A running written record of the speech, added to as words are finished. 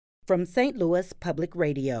from St. Louis Public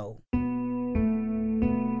Radio.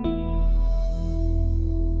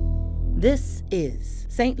 This is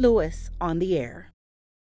St. Louis on the Air.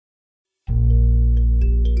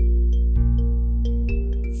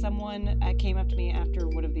 Someone came up to me after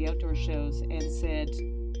one of the outdoor shows and said,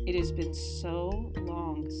 "It has been so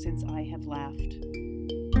long since I have laughed."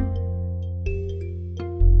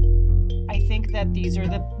 I think that these are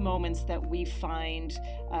the moments that we find,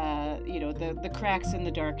 the cracks in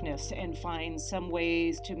the darkness and find some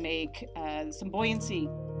ways to make some buoyancy.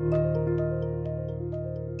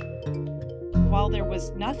 While there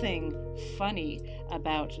was nothing funny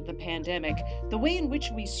about the pandemic, the way in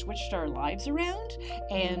which we switched our lives around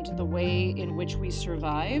and the way in which we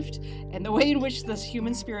survived and the way in which this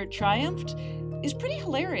human spirit triumphed is pretty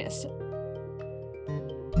hilarious.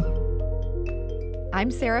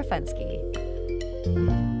 I'm Sarah Fenske.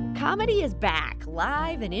 Comedy is back,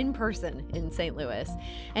 live and in person in St. Louis.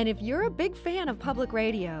 And if you're a big fan of public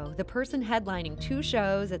radio, the person headlining 2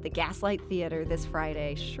 shows at the Gaslight Theater this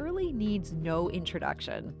Friday surely needs no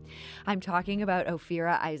introduction. I'm talking about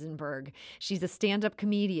Ophira Eisenberg. She's a stand-up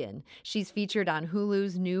comedian. She's featured on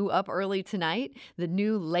Hulu's new Up Early Tonight, the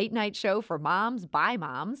new late-night show for moms by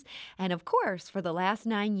moms. And of course, for the last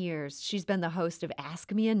 9 years, she's been the host of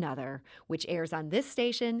Ask Me Another, which airs on this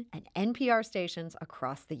station and NPR stations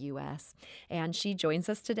across the U.S. And she joins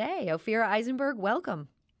us today. Ophira Eisenberg, welcome.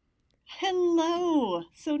 Hello.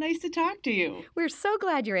 So nice to talk to you. We're so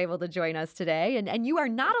glad you're able to join us today. And you are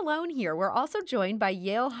not alone here. We're also joined by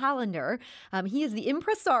Yale Hollander. He is the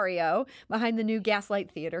impresario behind the new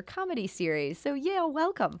Gaslight Theater comedy series. So Yale,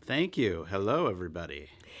 welcome. Thank you. Hello, everybody.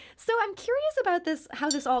 So I'm curious about this, how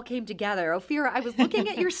this all came together. Ophira, I was looking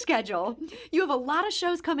at your schedule. You have a lot of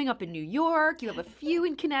shows coming up in New York. You have a few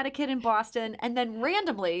in Connecticut and Boston. And then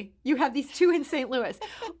randomly, you have these 2 in St. Louis.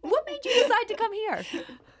 What made you decide to come here?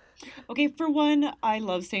 Okay, for one, I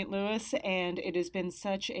love St. Louis, and it has been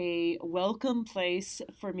such a welcome place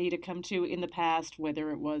for me to come to in the past,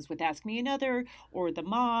 whether it was with Ask Me Another or The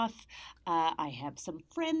Moth. I have some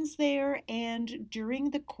friends there, and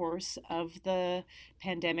during the course of the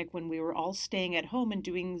pandemic, when we were all staying at home and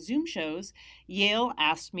doing Zoom shows, Yale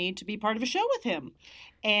asked me to be part of a show with him.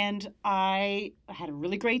 And I had a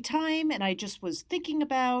really great time, and I just was thinking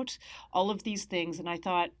about all of these things, and I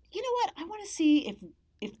thought, you know what, I want to see if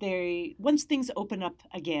once things open up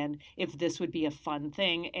again, if this would be a fun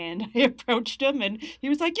thing. And I approached him and he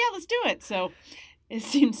was like, yeah, let's do it. So it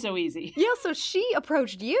seemed so easy. Yeah, so she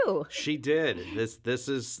approached you. She did. This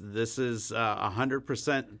is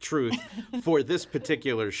 100% truth for this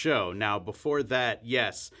particular show. Now, before that,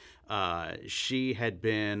 yes, she had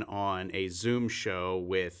been on a Zoom show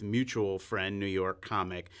with mutual friend, New York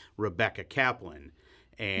comic Rebecca Kaplan.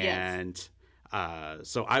 And yes.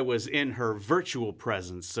 So I was in her virtual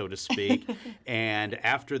presence, so to speak, and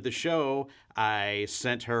after the show, I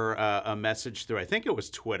sent her a message through, I think it was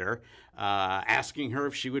Twitter, asking her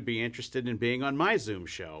if she would be interested in being on my Zoom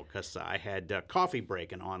show, because I had Coffee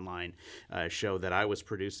Break, an online show that I was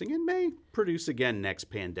producing and may produce again next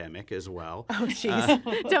pandemic as well. Oh,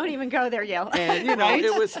 jeez. Don't even go there, Yale. And, you know, Right?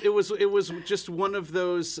 it was just one of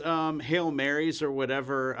those Hail Marys or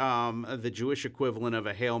whatever the Jewish equivalent of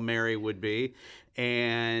a Hail Mary would be.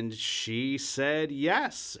 And she said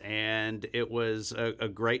yes, and it was a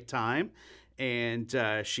great time. And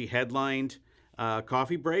she headlined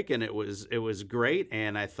Coffee Break, and it was great.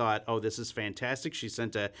 And I thought, oh, this is fantastic. She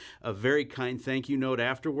sent a very kind thank you note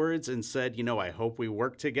afterwards and said, you know, I hope we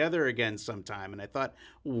work together again sometime. And I thought,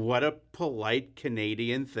 what a polite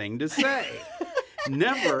Canadian thing to say.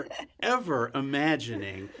 Never, ever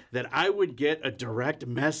imagining that I would get a direct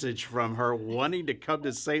message from her wanting to come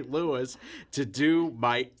to St. Louis to do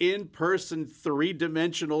my in-person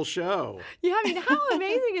 3-dimensional show. Yeah, I mean, how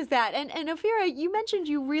amazing is that? And Ophira, you mentioned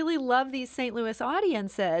you really love these St. Louis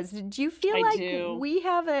audiences. Do you feel we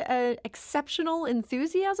have a exceptional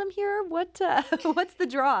enthusiasm here? What's the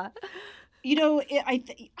draw? You know, I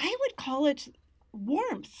would call it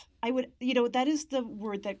warmth. That is the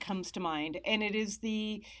word that comes to mind. And it is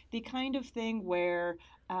the kind of thing where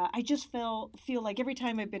I just feel like every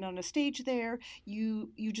time I've been on a stage there, you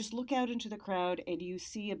just look out into the crowd and you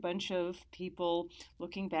see a bunch of people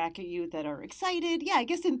looking back at you that are excited. Yeah, I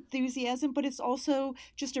guess enthusiasm, but it's also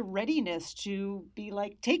just a readiness to be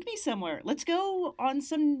like, take me somewhere. Let's go on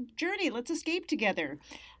some journey. Let's escape together,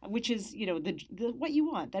 which is, the what you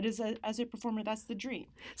want. That is, as a performer, that's the dream.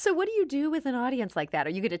 So what do you do with an audience like that?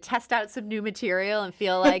 Are you going to test out some new material and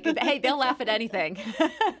feel like, hey, they'll laugh at anything?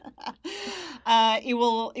 It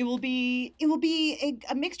will be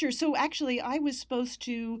a mixture. So actually, I was supposed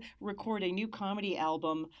to record a new comedy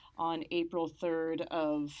album on April 3rd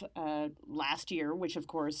of last year, which of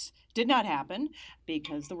course did not happen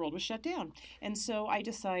because the world was shut down. And so I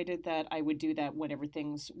decided that I would do that whenever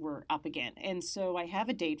things were up again. And so I have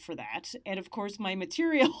a date for that. And of course, my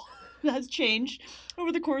material has changed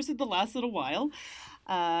over the course of the last little while.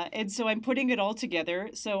 And so I'm putting it all together.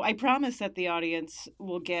 So I promise that the audience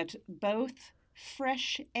will get both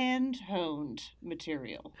fresh and honed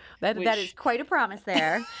material. That is quite a promise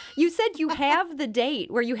there. You said you have the date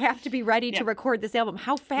where you have to be ready to record this album.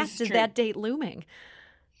 How fast is that date looming?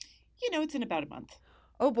 It's in about a month.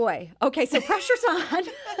 Oh boy. Okay, so pressure's on.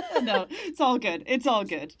 No, it's all good. It's all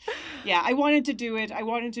good. Yeah, I wanted to do it. I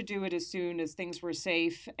wanted to do it as soon as things were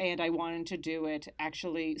safe, and I wanted to do it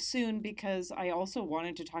actually soon because I also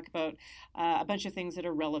wanted to talk about a bunch of things that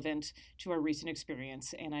are relevant to our recent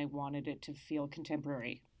experience, and I wanted it to feel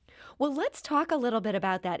contemporary. Well, let's talk a little bit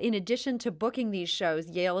about that. In addition to booking these shows,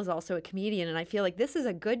 Yale is also a comedian, and I feel like this is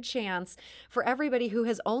a good chance for everybody who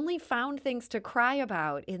has only found things to cry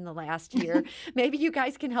about in the last year. Maybe you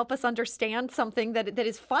guys can help us understand something that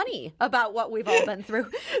is funny about what we've all been through.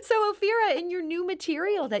 So, Ophira, in your new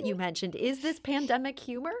material that you mentioned, is this pandemic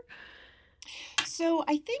humor? So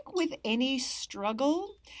I think with any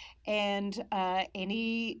struggle and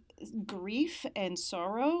any grief and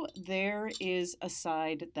sorrow, there is a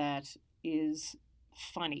side that is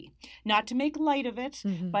funny. Not to make light of it,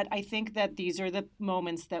 but I think that these are the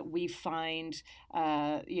moments that we find,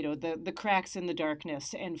 the cracks in the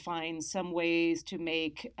darkness and find some ways to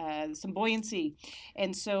make some buoyancy.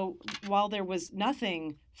 And so while there was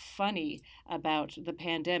nothing funny about the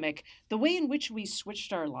pandemic, the way in which we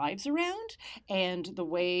switched our lives around and the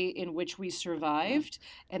way in which we survived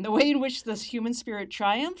and the way in which the human spirit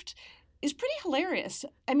triumphed is pretty hilarious.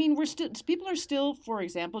 I mean, people are still, for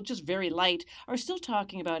example, just very light, are still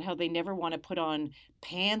talking about how they never want to put on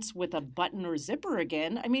pants with a button or zipper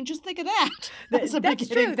again. I mean, just think of that. That's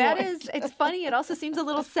true. It's funny. It also seems a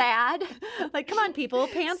little sad. Like, come on, people,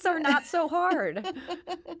 pants are not so hard.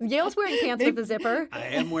 Yale's wearing pants with a zipper. I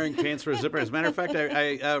am wearing pants with a zipper. As a matter of fact,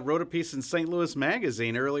 I wrote a piece in St. Louis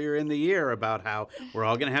Magazine earlier in the year about how we're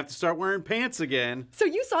all going to have to start wearing pants again. So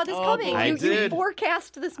you saw this coming. I did. You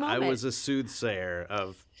forecast this moment. I was a soothsayer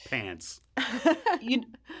of pants.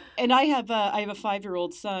 And I have a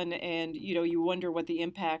 5-year-old son, and you wonder what the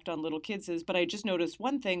impact on little kids is. But I just noticed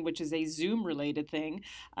one thing, which is a Zoom related thing.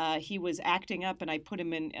 He was acting up, and I put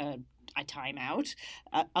him in a timeout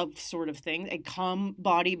of sort of thing, a calm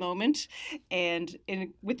body moment. And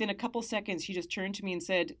within a couple seconds, he just turned to me and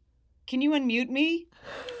said, "Can you unmute me?"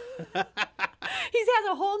 He's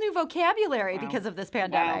has a whole new vocabulary because of this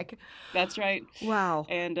pandemic. Wow. That's right. Wow.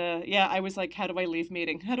 And I was like, how do I leave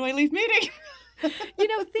meeting? How do I leave meeting?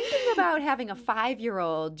 Thinking about having a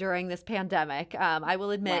 5-year-old during this pandemic, I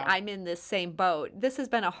will admit I'm in this same boat. This has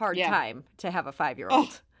been a hard time to have a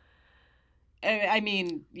 5-year-old. I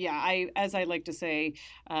mean, as I like to say,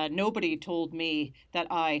 nobody told me that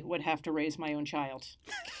I would have to raise my own child.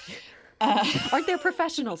 Aren't there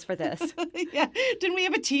professionals for this? Yeah. Didn't we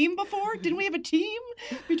have a team before? Didn't we have a team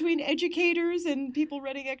between educators and people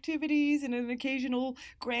running activities and an occasional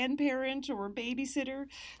grandparent or babysitter?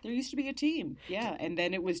 There used to be a team. Yeah. And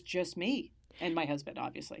then it was just me and my husband,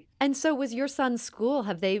 obviously. And so was your son's school?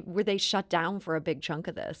 Were they shut down for a big chunk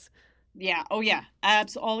of this? Yeah. Oh, yeah.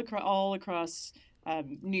 All across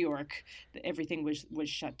New York, everything was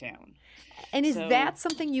shut down. And is that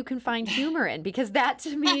something you can find humor in? Because that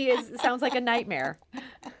to me sounds like a nightmare.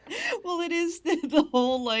 Well, it is the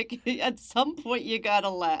whole, at some point you gotta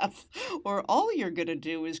laugh, or all you're gonna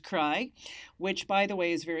do is cry, which, by the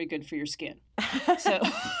way, is very good for your skin. So.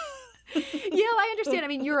 I understand. I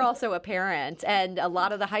mean, you're also a parent, and a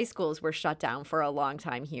lot of the high schools were shut down for a long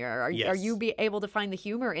time here. Are you able to find the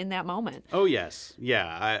humor in that moment? Oh, yes. Yeah,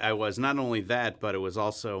 I was. Not only that, but it was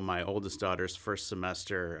also my oldest daughter's first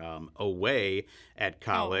semester away at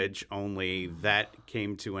college, only that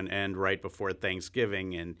came to an end right before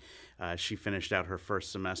Thanksgiving, and she finished out her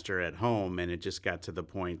first semester at home, and it just got to the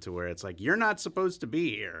point to where it's like, you're not supposed to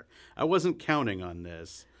be here. I wasn't counting on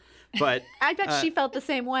this. But I bet she felt the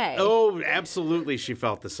same way. Oh, absolutely, she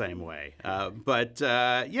felt the same way.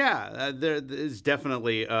 There is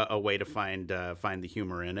definitely a way to find the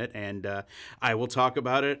humor in it, and I will talk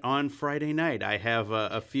about it on Friday night. I have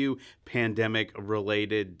a few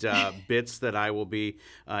pandemic-related bits that I will be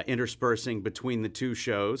interspersing between the two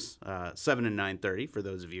shows, 7 and 9:30, for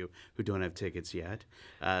those of you who don't have tickets yet.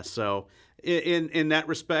 So In that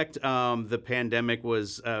respect, the pandemic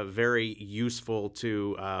was very useful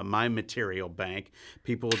to my material bank.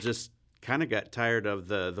 People just kind of got tired of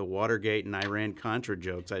the Watergate and Iran-Contra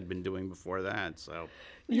jokes I'd been doing before that. So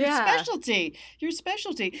Your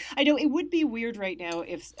specialty. I know it would be weird right now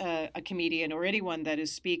if a comedian or anyone that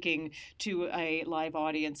is speaking to a live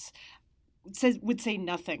audience would say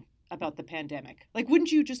nothing about the pandemic. Like,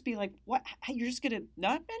 wouldn't you just be like, what? You're just going to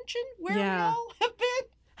not mention where we all have been?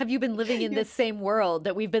 Have you been living in this same world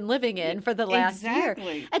that we've been living in for the last year?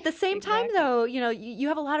 At the same time, though, you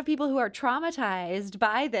have a lot of people who are traumatized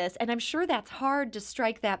by this, and I'm sure that's hard to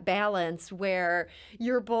strike that balance where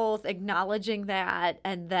you're both acknowledging that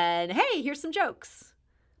and then, hey, here's some jokes.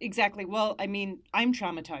 Exactly. Well, I mean, I'm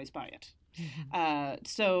traumatized by it.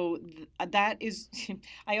 So that is,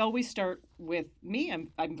 I always start with me.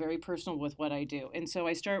 I'm very personal with what I do. And so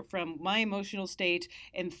I start from my emotional state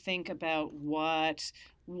and think about what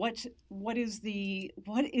is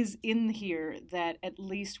in here that at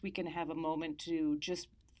least we can have a moment to just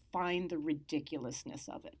find the ridiculousness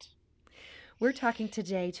of it. We're talking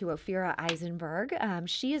today to Ophira Eisenberg.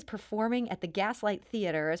 She is performing at the Gaslight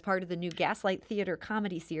Theater as part of the new Gaslight Theater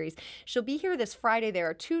comedy series. She'll be here this Friday. There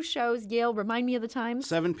are 2 shows. Yale, remind me of the times.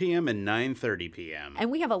 7 p.m. and 9:30 p.m.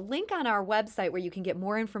 And we have a link on our website where you can get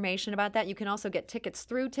more information about that. You can also get tickets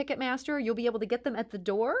through Ticketmaster. You'll be able to get them at the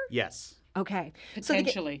door? Yes. Okay.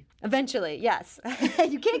 Potentially. Eventually, yes.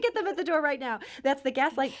 You can't get them at the door right now. That's the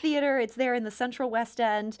Gaslight Theater. It's there in the Central West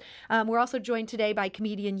End. We're also joined today by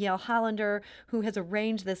comedian Yale Hollander, who has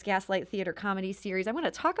arranged this Gaslight Theater comedy series. I want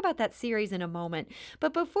to talk about that series in a moment.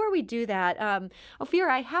 But before we do that, Ophira,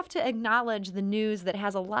 I have to acknowledge the news that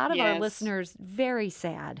has a lot of our listeners very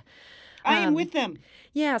sad. I am with them.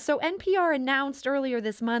 Yeah, so NPR announced earlier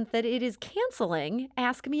this month that it is canceling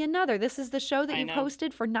Ask Me Another. This is the show that you've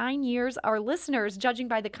hosted for 9 years. Our listeners, judging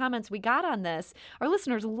by the comments we got on this, our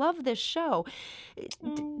listeners love this show.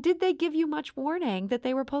 Did they give you much warning that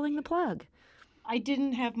they were pulling the plug? I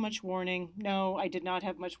didn't have much warning. No, I did not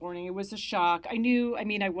have much warning. It was a shock.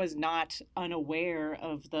 I was not unaware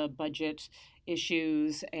of the budget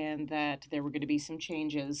issues and that there were going to be some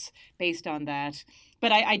changes based on that.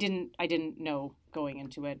 But I didn't know going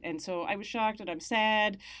into it. And so I was shocked and I'm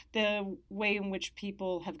sad. The way in which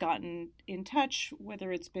people have gotten in touch,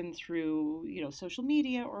 whether it's been through, social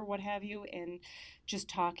media or what have you, and just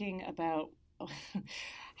talking about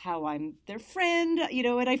how I'm their friend,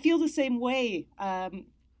 and I feel the same way.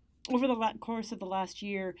 Over the course of the last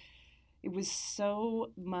year, it was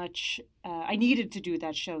so much, I needed to do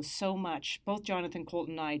that show so much. Both Jonathan Colt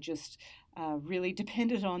and I just really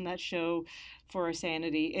depended on that show for our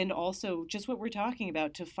sanity, and also just what we're talking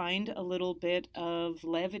about, to find a little bit of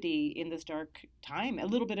levity in this dark time, a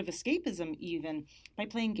little bit of escapism even, by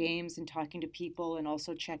playing games and talking to people and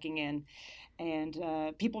also checking in. And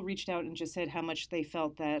people reached out and just said how much they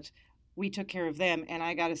felt that we took care of them, and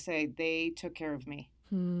I gotta say, they took care of me.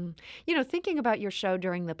 Thinking about your show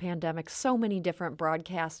during the pandemic, so many different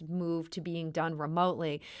broadcasts moved to being done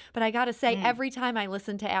remotely. But I got to say, every time I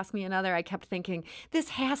listened to Ask Me Another, I kept thinking, this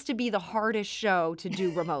has to be the hardest show to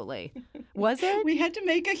do remotely. Was it? We had to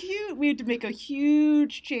make a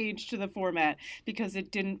huge change to the format because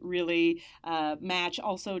it didn't really match.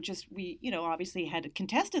 Also, we obviously had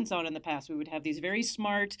contestants on in the past. We would have these very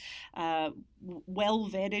smart,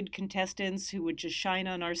 well-vetted contestants who would just shine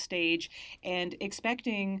on our stage, and expecting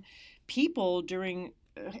people during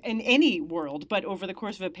in any world, but over the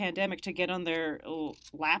course of a pandemic, to get on their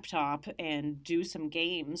laptop and do some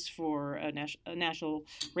games for a national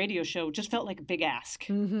radio show just felt like a big ask.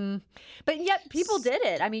 Mm-hmm. But yet people did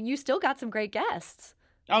it. I mean, you still got some great guests.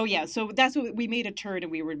 Oh, yeah. So that's what we made a turn,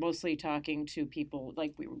 and we were mostly talking to people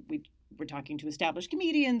like we were talking to established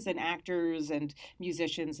comedians and actors and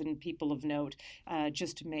musicians and people of note,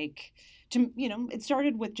 just to make, it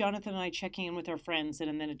started with Jonathan and I checking in with our friends,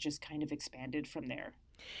 and then it just kind of expanded from there.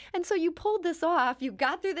 And so you pulled this off. You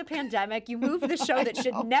got through the pandemic. You moved the show that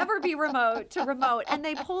should never be remote to remote, and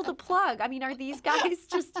they pulled a plug. I mean, are these guys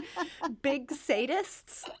just big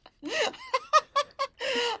sadists?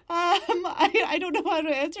 I don't know how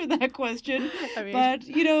to answer that question,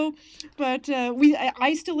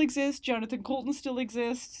 I still exist. Jonathan Colton still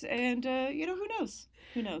exists, and who knows?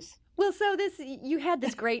 Who knows? Well, so you had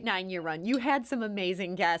this great 9-year run. You had some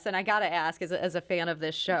amazing guests, and I got to ask, as a fan of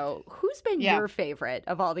this show, who's been your favorite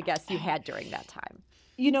of all the guests you had during that time?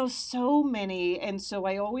 So many, and so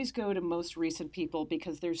I always go to most recent people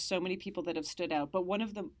because there's so many people that have stood out. But one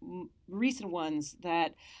of the recent ones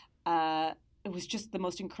that it was just the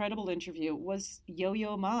most incredible interview, was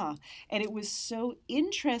Yo-Yo Ma. And it was so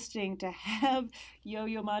interesting to have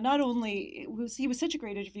Yo-Yo Ma. Not only he was such a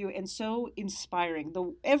great interview and so inspiring.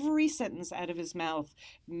 Every sentence out of his mouth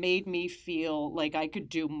made me feel like I could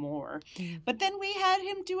do more. But then we had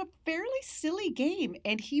him do a fairly silly game,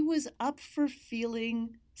 and he was up for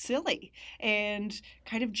feeling silly and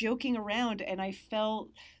kind of joking around. And I felt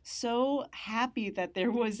so happy that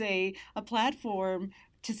there was a platform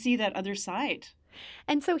to see that other side.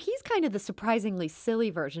 And so he's kind of the surprisingly silly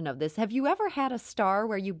version of this. Have you ever had a star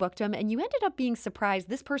where you booked him and you ended up being surprised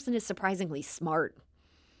this person is surprisingly smart?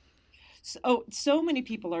 So many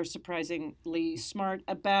people are surprisingly smart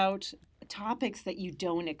about topics that you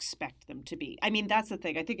don't expect them to be. I mean, that's the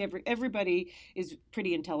thing. I think everybody is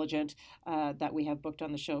pretty intelligent that we have booked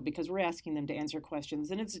on the show, because we're asking them to answer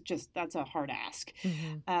questions, and that's a hard ask.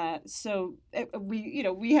 So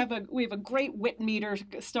we have a great wit meter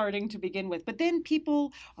starting to begin with, but then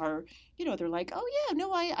people are, they're like, oh yeah,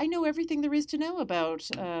 no, I know everything there is to know about,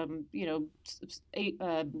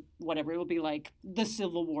 whatever it will be, like the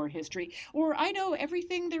Civil War history, or I know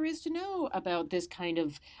everything there is to know about this kind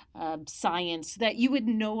of science that you had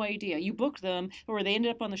no idea. You booked them, or they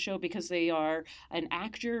ended up on the show because they are an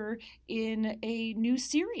actor in a new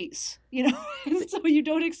series, so you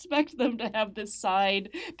don't expect them to have this side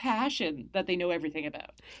passion that they know everything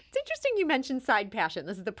about. It's interesting you mentioned side passion.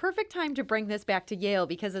 This is the perfect time to bring this back to Yale,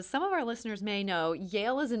 because as some of our listeners may know,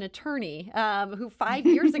 Yale is an attorney who 5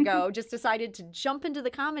 years ago just decided to jump into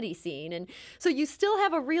the comedy scene. And so you still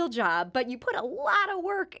have a real job, but you put a lot of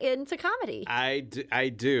work into comedy. I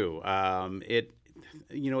do.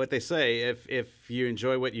 What they say, if you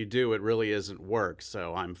enjoy what you do, it really isn't work.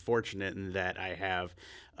 So I'm fortunate in that I have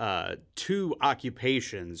two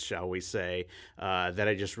occupations, shall we say, that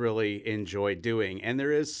I just really enjoy doing. And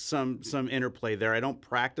there is some interplay there. I don't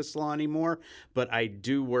practice law anymore, but I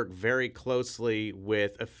do work very closely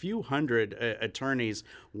with a few hundred attorneys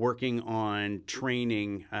working on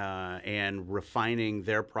training and refining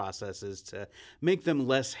their processes to make them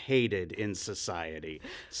less hated in society.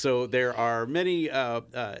 So there are many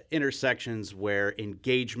intersections where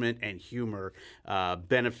engagement and humor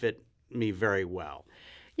benefit me very well.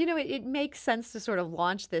 It makes sense to sort of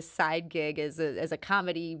launch this side gig as a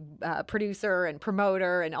comedy producer and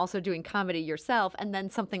promoter, and also doing comedy yourself. And then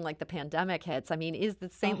something like the pandemic hits. I mean, is the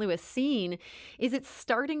St. Louis scene, is it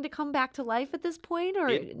starting to come back to life at this point, or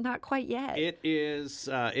not quite yet? It is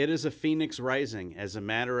a phoenix rising. As a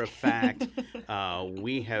matter of fact,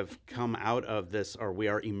 we have come out of this, or we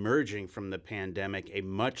are emerging from the pandemic, a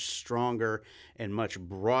much stronger and much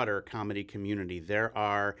broader comedy community. There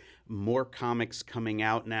are more comics coming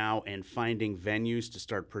out now and finding venues to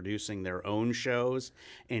start producing their own shows,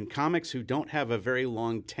 and comics who don't have a very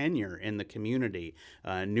long tenure in the community,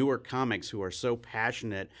 newer comics who are so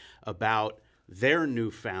passionate about their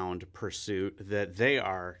newfound pursuit that they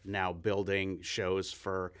are now building shows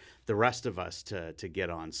for the rest of us to get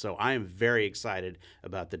on. So I am very excited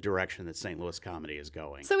about the direction that St. Louis comedy is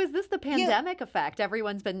going. So is this the pandemic effect?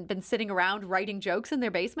 Everyone's been sitting around writing jokes in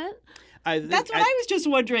their basement? That's what I was just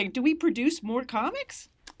wondering. Do we produce more comics?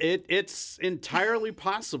 It's entirely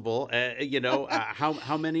possible.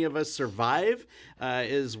 How many of us survive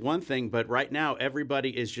is one thing, but right now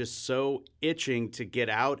everybody is just so itching to get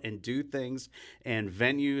out and do things, and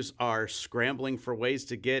venues are scrambling for ways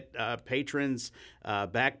to get patrons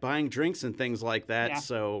back buying drinks and things like that. Yeah.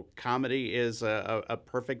 So comedy is a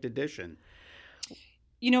perfect addition.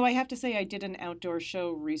 I have to say, I did an outdoor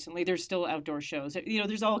show recently. There's still outdoor shows.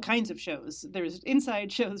 There's all kinds of shows. There's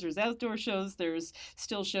inside shows, there's outdoor shows, there's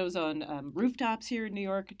still shows on rooftops here in New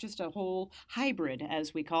York, just a whole hybrid,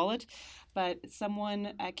 as we call it. But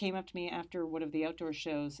someone came up to me after one of the outdoor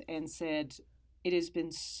shows and said, "It has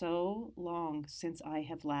been so long since I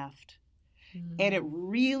have laughed." And it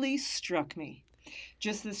really struck me.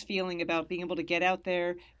 Just this feeling about being able to get out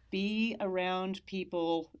there, be around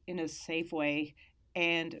people in a safe way,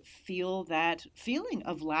 and feel that feeling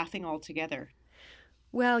of laughing all together.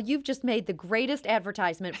 Well, you've just made the greatest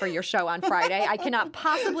advertisement for your show on Friday. I cannot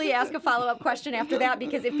possibly ask a follow-up question after that,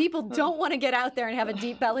 because if people don't want to get out there and have a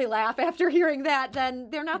deep belly laugh after hearing that, then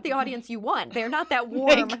they're not the audience you want. They're not that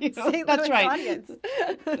warm St. Louis audience.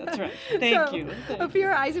 That's right. Thank you.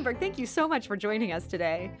 Ophira Eisenberg, thank you so much for joining us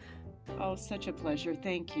today. Oh, such a pleasure.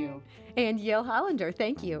 Thank you. And Yale Hollander,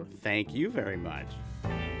 thank you. Thank you very much.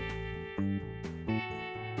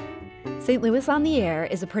 St. Louis on the Air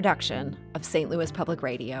is a production of St. Louis Public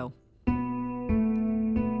Radio.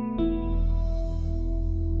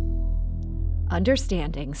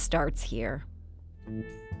 Understanding starts here.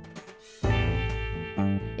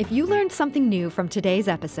 If you learned something new from today's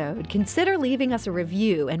episode, consider leaving us a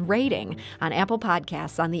review and rating on Apple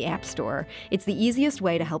Podcasts on the App Store. It's the easiest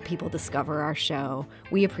way to help people discover our show.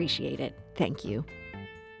 We appreciate it. Thank you.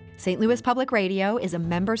 St. Louis Public Radio is a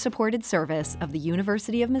member-supported service of the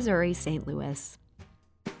University of Missouri, St. Louis.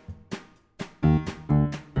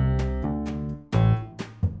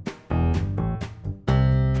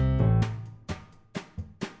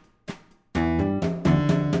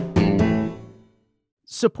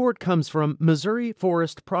 Support comes from Missouri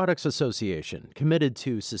Forest Products Association, committed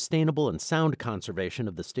to sustainable and sound conservation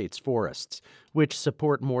of the state's forests, which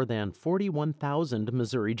support more than 41,000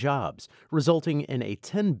 Missouri jobs, resulting in a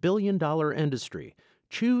 $10 billion industry.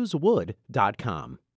 ChooseWood.com.